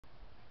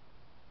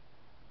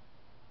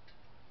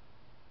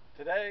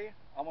Today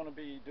I'm going to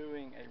be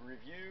doing a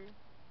review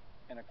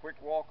and a quick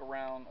walk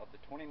around of the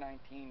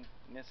 2019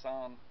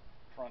 Nissan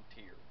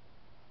Frontier.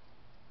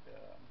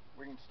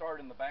 We can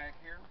start in the back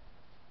here.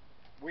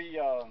 We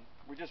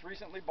just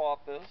recently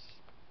bought this.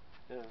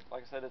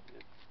 Like I said,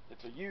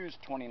 it's a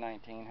used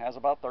 2019, has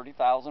about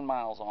 30,000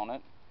 miles on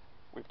it.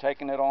 We've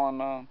taken it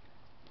on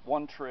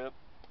one trip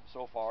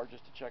so far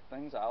just to check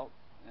things out,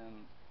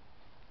 and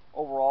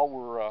overall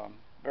we're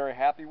very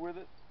happy with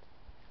it.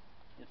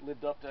 It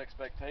lived up to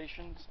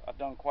expectations. I've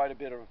done quite a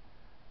bit of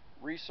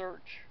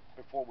research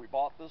before we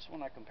bought this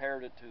one. I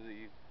compared it to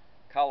the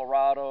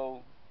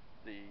Colorado,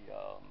 the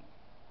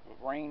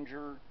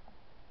Ranger,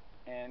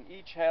 and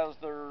each has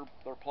their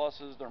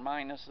pluses, their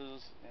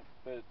minuses.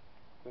 But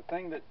the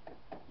thing that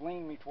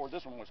leaned me toward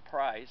this one was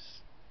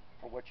price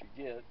for what you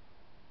get,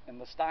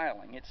 and the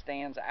styling. It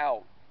stands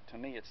out. To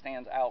me, it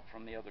stands out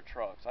from the other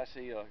trucks. I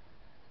see a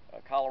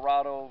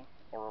Colorado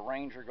or a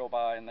Ranger go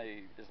by and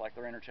it's like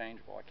they're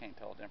interchangeable. I can't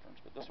tell a difference,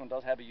 but this one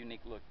does have a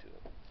unique look to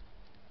it.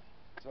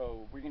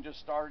 So we can just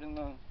start in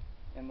the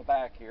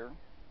back here.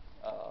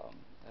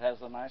 It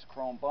has a nice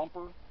chrome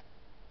bumper.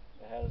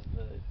 It has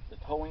the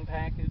towing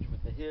package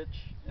with the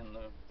hitch and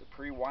the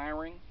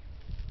pre-wiring.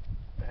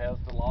 It has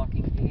the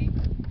locking gate.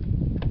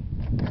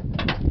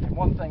 And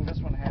one thing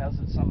this one has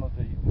that some of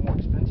the more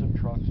expensive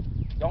trucks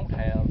don't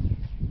have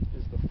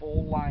is the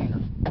full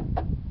liner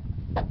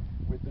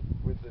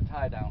with the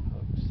tie-down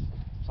hooks.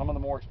 Some of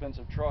the more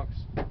expensive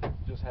trucks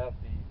just have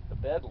the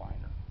bed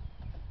liner,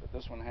 but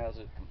this one has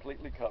it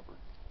completely covered,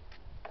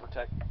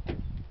 protected.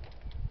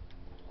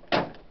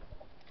 And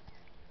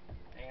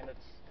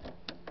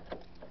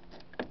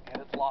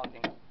it's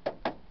locking.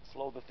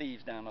 Slow the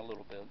thieves down a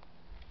little bit.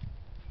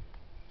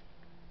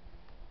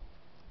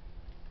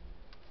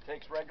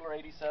 Takes regular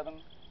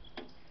 87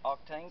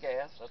 octane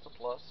gas, that's a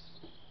plus.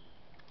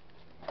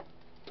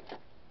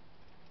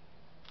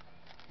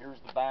 Here's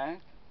the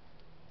back.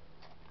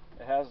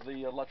 It has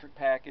the electric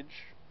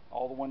package.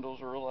 All the windows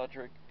are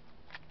electric.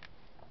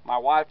 My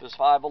wife is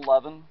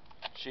 5'11".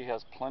 She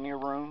has plenty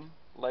of room,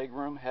 leg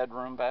room,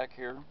 headroom back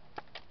here.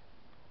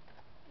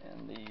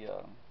 And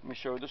let me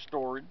show you the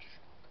storage.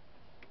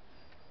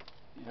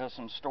 You have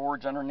some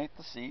storage underneath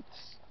the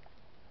seats,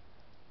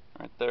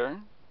 right there.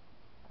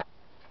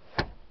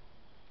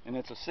 And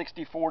it's a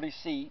 60-40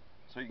 seat,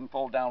 so you can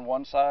fold down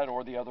one side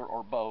or the other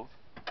or both.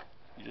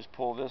 You just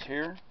pull this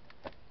here.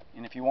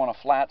 And if you want a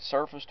flat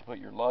surface to put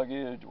your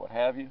luggage, what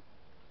have you,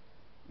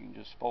 you can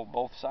just fold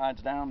both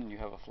sides down and you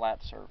have a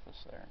flat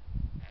surface there.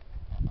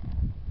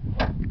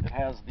 It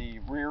has the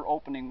rear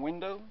opening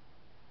window,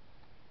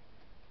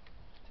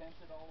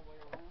 tinted all the way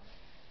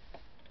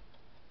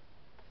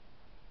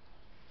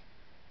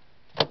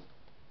around.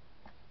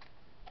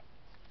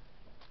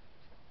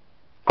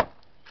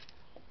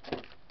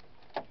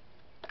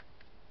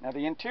 Now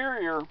the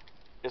interior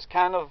is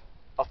kind of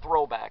a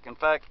throwback. In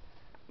fact,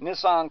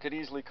 Nissan could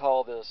easily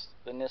call this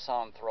the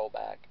Nissan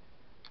throwback,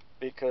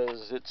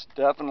 because it's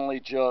definitely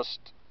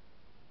just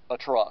a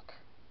truck.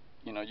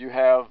 You know, you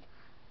have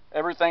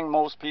everything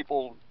most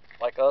people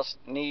like us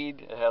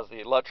need. It has the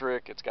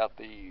electric, it's got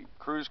the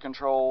cruise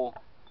control,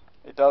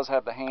 it does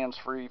have the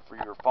hands-free for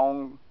your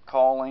phone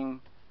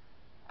calling.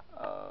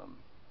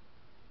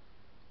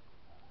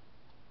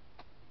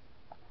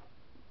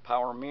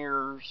 Power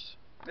mirrors.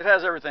 It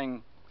has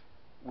everything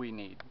we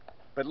need.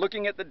 But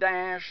looking at the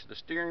dash, the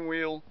steering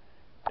wheel,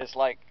 it's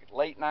like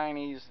late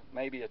 90s,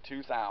 maybe a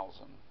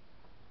 2000.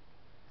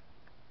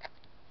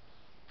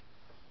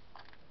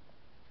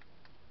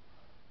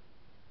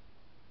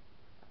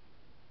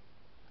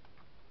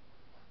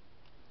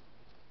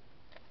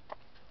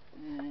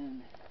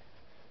 And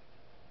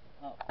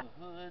pop the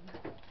hood.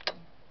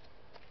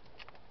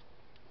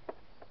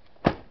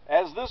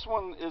 As this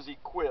one is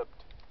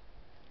equipped,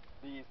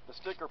 the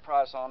sticker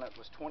price on it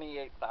was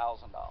 $28,000.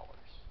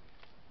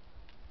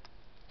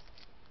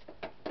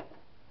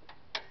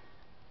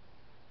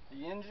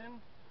 The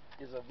engine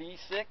is a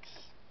V6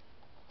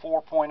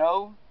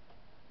 4.0.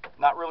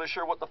 Not really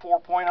sure what the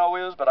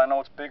 4.0 is, but I know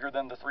it's bigger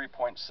than the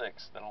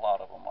 3.6 that a lot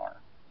of them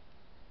are.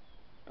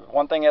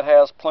 One thing it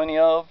has plenty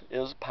of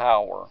is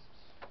power.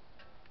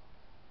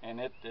 And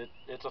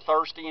it's a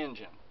thirsty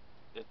engine.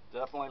 It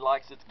definitely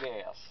likes its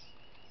gas.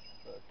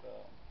 But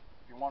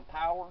if you want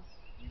power,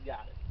 you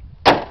got it.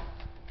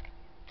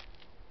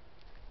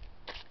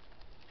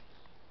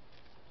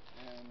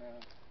 And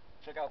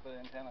check out the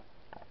antenna.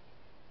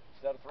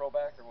 Is that a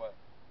throwback or what?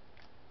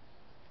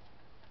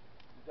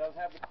 It does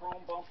have the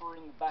chrome bumper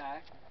in the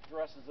back,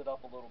 dresses it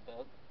up a little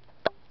bit.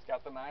 It's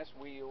got the nice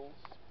wheels.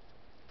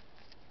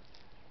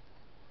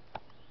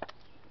 A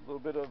little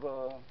bit of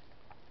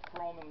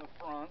chrome in the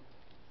front.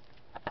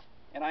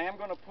 And I am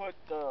going to put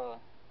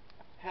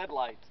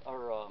headlights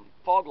or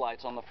fog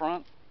lights on the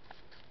front,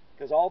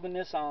 because all the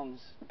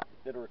Nissans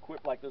that are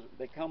equipped like this,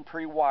 they come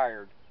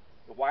pre-wired.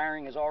 The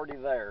wiring is already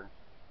there.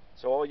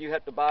 So all you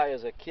have to buy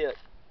is a kit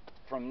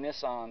from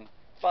Nissan.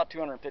 It's about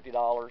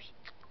 $250,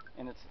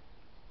 and it's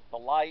the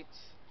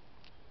lights,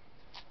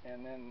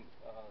 and then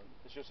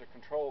it's just a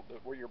control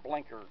where your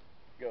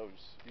goes.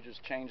 You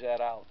just change that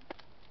out.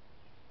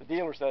 The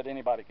dealer said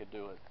anybody could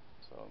do it.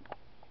 So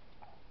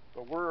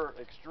we're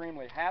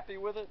extremely happy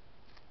with it.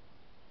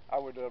 I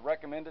would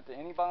recommend it to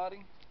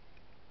anybody.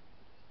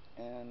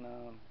 And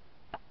I'm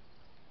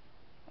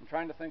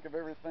trying to think of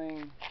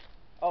everything.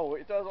 Oh,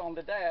 it does on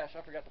the dash.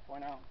 I forgot to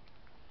point out.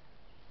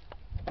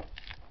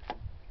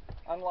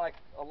 Unlike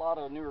a lot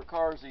of newer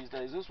cars these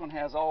days, this one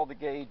has all the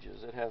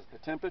gauges. It has the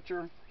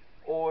temperature,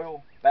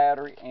 oil,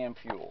 battery, and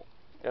fuel.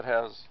 It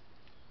has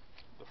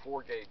the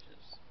 4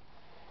 gauges.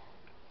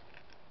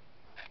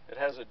 It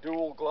has a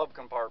dual glove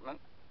compartment.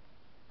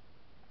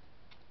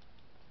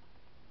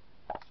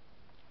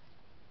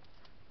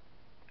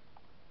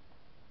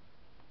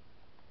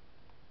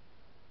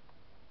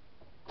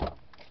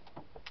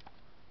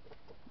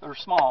 They're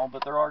small,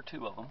 but there are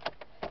 2 of them.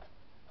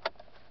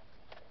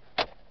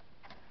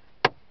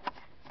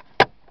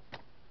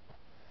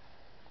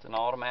 It's an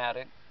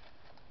automatic.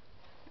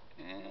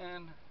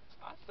 And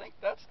I think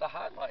that's the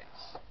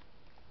highlights.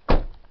 Let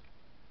me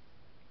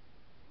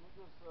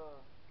just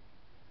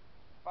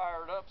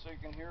fire it up so you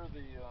can hear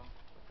the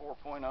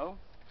 4.0.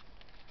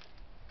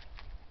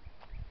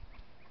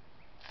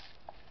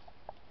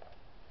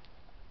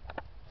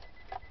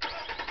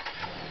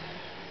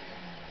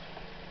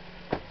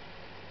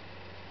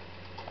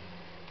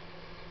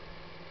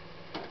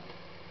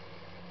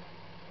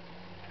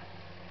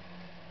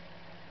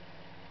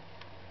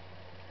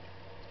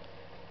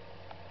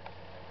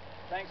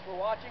 Thanks for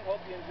watching. Hope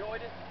you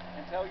enjoyed it,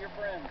 and tell your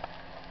friends.